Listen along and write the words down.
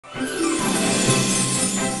Hey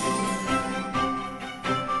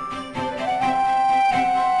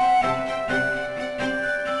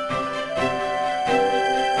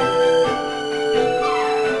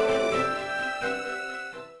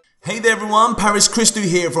there everyone, Christou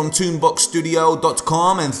here from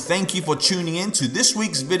Toonboxstudio.com, and thank you for tuning in to this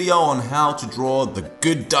week's video on how to draw the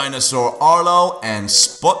Good Dinosaur Arlo and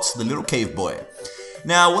Spot the little cave boy.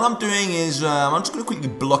 Now what I'm doing is I'm just going to quickly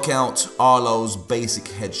block out Arlo's basic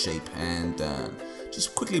head shape and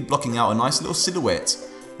just quickly blocking out a nice little silhouette.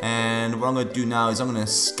 And what I'm going to do now is I'm going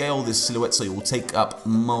to scale this silhouette so it will take up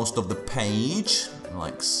most of the page,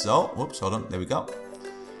 like so. Whoops, hold on, there we go.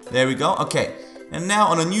 There we go, okay. And now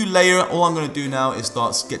on a new layer, all I'm going to do now is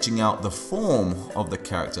start sketching out the form of the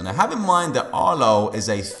character. Now have in mind that Arlo is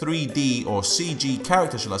a 3D or CG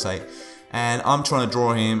character, shall I say, and I'm trying to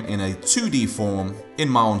draw him in a 2D form in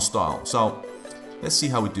my own style. So let's see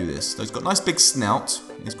how we do this. So he's got a nice big snout,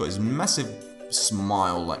 he's got his massive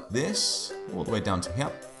smile like this, all the way down to here.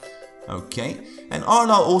 Okay, and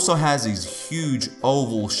Arlo also has these huge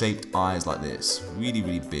oval shaped eyes like this, really,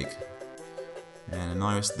 really big. And an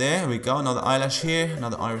iris there, here we go, another eyelash here,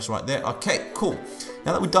 another iris right there. Okay, cool.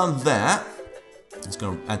 Now that we've done that, just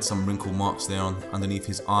going to add some wrinkle marks there underneath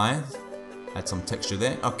his eye. Add some texture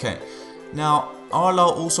there. Okay, now Arlo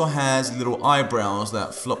also has little eyebrows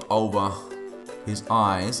that flop over his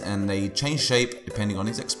eyes and they change shape depending on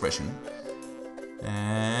his expression.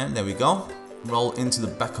 And there we go. Roll into the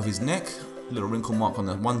back of his neck, little wrinkle mark on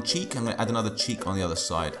the one cheek. I'm going to add another cheek on the other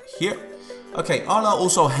side here. Okay, Arlo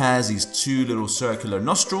also has these two little circular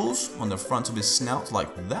nostrils on the front of his snout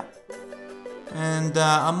like that. And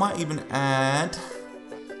I might even add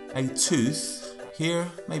a tooth here,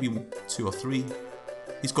 maybe 2 or 3.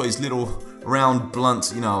 He's got his little round,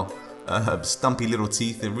 blunt, you know, stumpy little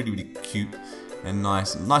teeth. They're really, really cute and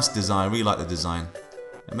nice. Nice design, really like the design.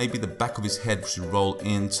 And maybe the back of his head should roll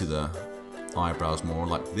into the eyebrows more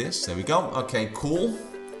like this. There we go. Okay, cool.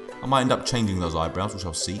 I might end up changing those eyebrows, which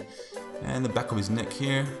I'll see. And the back of his neck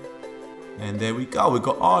here, and there we go, we've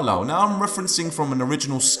got Arlo. Now I'm referencing from an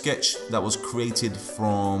original sketch that was created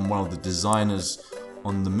from one of the designers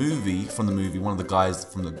on the movie, one of the guys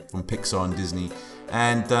from Pixar and Disney.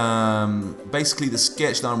 And basically the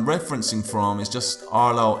sketch that I'm referencing from is just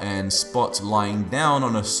Arlo and Spot lying down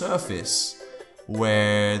on a surface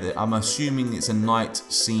where I'm assuming it's a night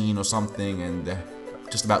scene or something and they're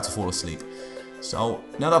just about to fall asleep. So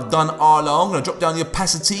now that I've done Arlo, I'm going to drop down the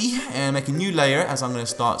opacity and make a new layer as I'm going to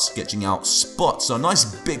start sketching out Spot. So a nice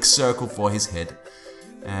big circle for his head.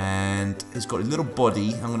 And he's got a little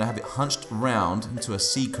body. I'm going to have it hunched round into a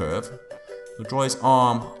C curve. I'll draw his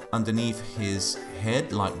arm underneath his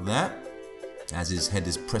head like that, as his head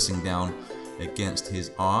is pressing down against his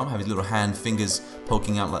arm. Have his little hand fingers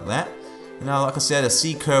poking out like that. And now, like I said, a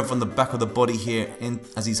C curve on the back of the body here,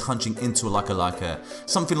 as he's hunching into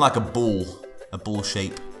something like a ball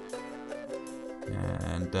shape.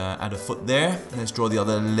 And add a foot there. Let's draw the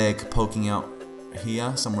other leg poking out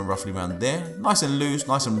here, somewhere roughly around there. Nice and loose,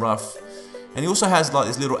 nice and rough. And he also has like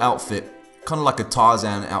this little outfit, kind of like a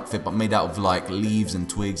Tarzan outfit, but made out of like leaves and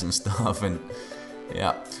twigs and stuff. And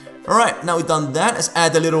yeah. Alright, now we've done that. Let's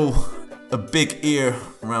add a big ear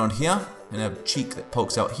around here. And a cheek that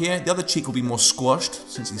pokes out here. The other cheek will be more squashed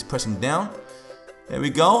since he's pressing down. There we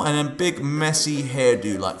go. And then big messy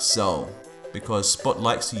hairdo like so, because Spot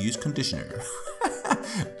likes to use conditioner.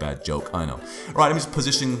 Bad joke, I know. Right, let me just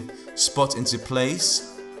position Spot into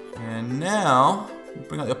place. And now,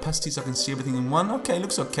 bring out the opacity so I can see everything in one. Okay,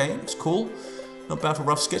 looks cool. Not bad for a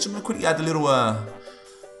rough sketch. I'm going to quickly add a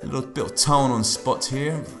little bit of tone on Spot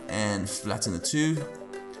here and flatten the two.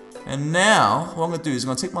 And now, what I'm going to do is I'm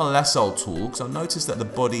going to take my lasso tool, because I've noticed that the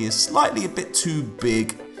body is slightly a bit too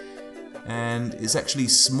big. And it's actually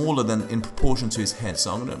smaller than in proportion to his head.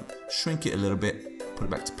 So I'm going to shrink it a little bit, put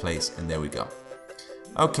it back to place, and there we go.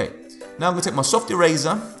 Okay, now I'm going to take my soft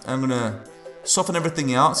eraser. I'm going to soften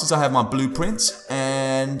everything out since I have my blueprints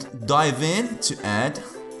and dive in to add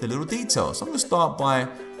the little details. So I'm going to start by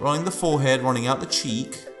rolling the forehead, running out the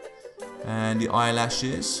cheek and the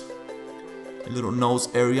eyelashes. A little nose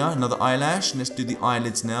area, another eyelash. And let's do the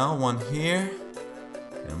eyelids now. One here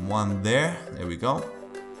and one there. There we go.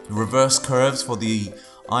 Reverse curves for the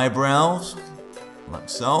eyebrows, like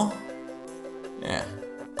so. Yeah,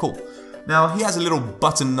 cool. Now he has a little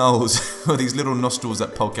button nose with these little nostrils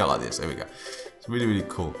that poke out like this. There we go. It's really, really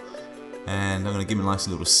cool. And I'm going to give him a nice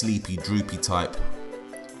little sleepy, droopy type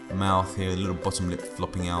mouth here, a little bottom lip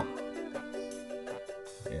flopping out.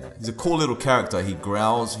 Yeah, he's a cool little character. He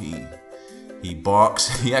growls, he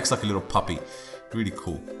barks, he acts like a little puppy. Really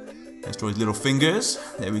cool. Let's draw his little fingers.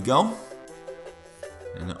 There we go.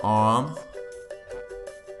 And the arm.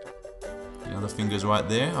 The other finger's right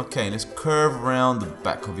there. Okay, let's curve around the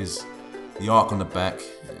back of the arc on the back.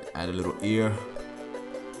 Add a little ear.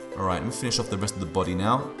 Alright, let me finish off the rest of the body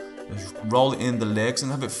now. Let's roll in the legs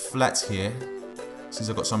and have it flat here, since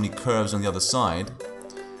I've got so many curves on the other side.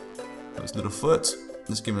 This little foot.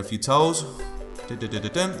 Let's give it a few toes.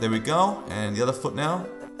 There we go. And the other foot now.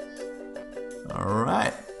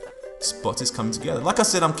 Alright. Spot is coming together. Like I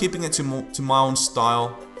said, I'm keeping it to my own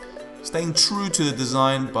style. Staying true to the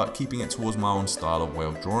design, but keeping it towards my own style of way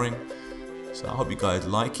of drawing. So I hope you guys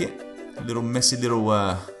like it. A little messy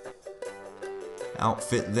little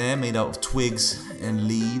outfit there, made out of twigs and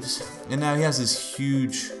leaves. And now he has this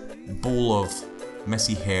huge ball of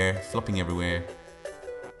messy hair flopping everywhere.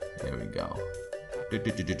 There we go.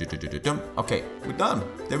 Okay, we're done.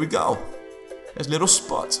 There we go. There's a little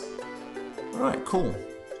spot. Alright, cool.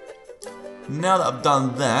 Now that I've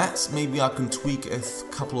done that, maybe I can tweak a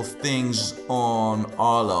couple of things on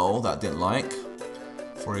Arlo that I didn't like.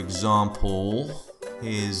 For example,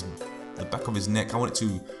 the back of his neck, I want it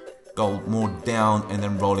to go more down and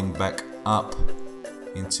then rolling back up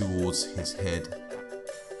in towards his head,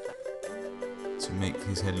 to make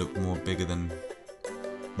his head look more bigger than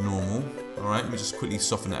normal. Alright, let me just quickly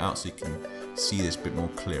soften it out so you can see this a bit more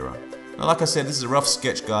clearer. Now, like I said, this is a rough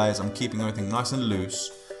sketch, guys. I'm keeping everything nice and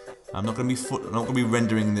loose. I'm not going to be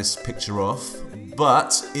rendering this picture off.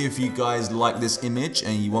 But if you guys like this image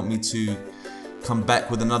and you want me to come back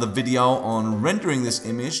with another video on rendering this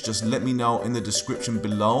image, just let me know in the description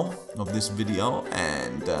below of this video,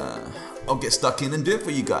 and I'll get stuck in and do it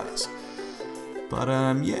for you guys. But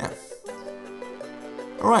yeah.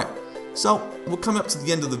 Alright, so we're coming up to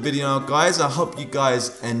the end of the video now, guys. I hope you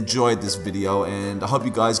guys enjoyed this video, and I hope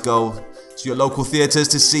you guys go to your local theaters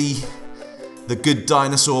to see The Good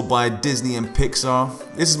Dinosaur by Disney and Pixar.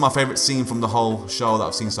 This is my favorite scene from the whole show that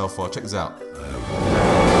I've seen so far. Check this out.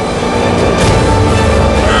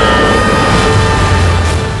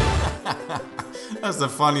 That's the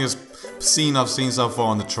funniest scene I've seen so far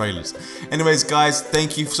on the trailers. Anyways, guys,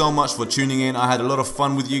 thank you so much for tuning in. I had a lot of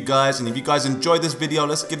fun with you guys, and if you guys enjoyed this video,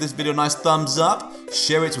 let's give this video a nice thumbs up.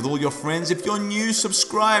 Share it with all your friends. If you're new,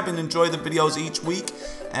 subscribe and enjoy the videos each week.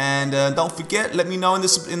 And don't forget, let me know in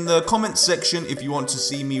the comments section if you want to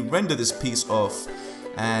see me render this piece off,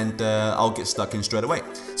 and I'll get stuck in straight away.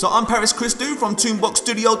 So I'm Christou from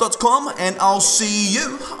Toonboxstudio.com, and I'll see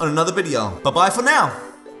you on another video. Bye bye for now.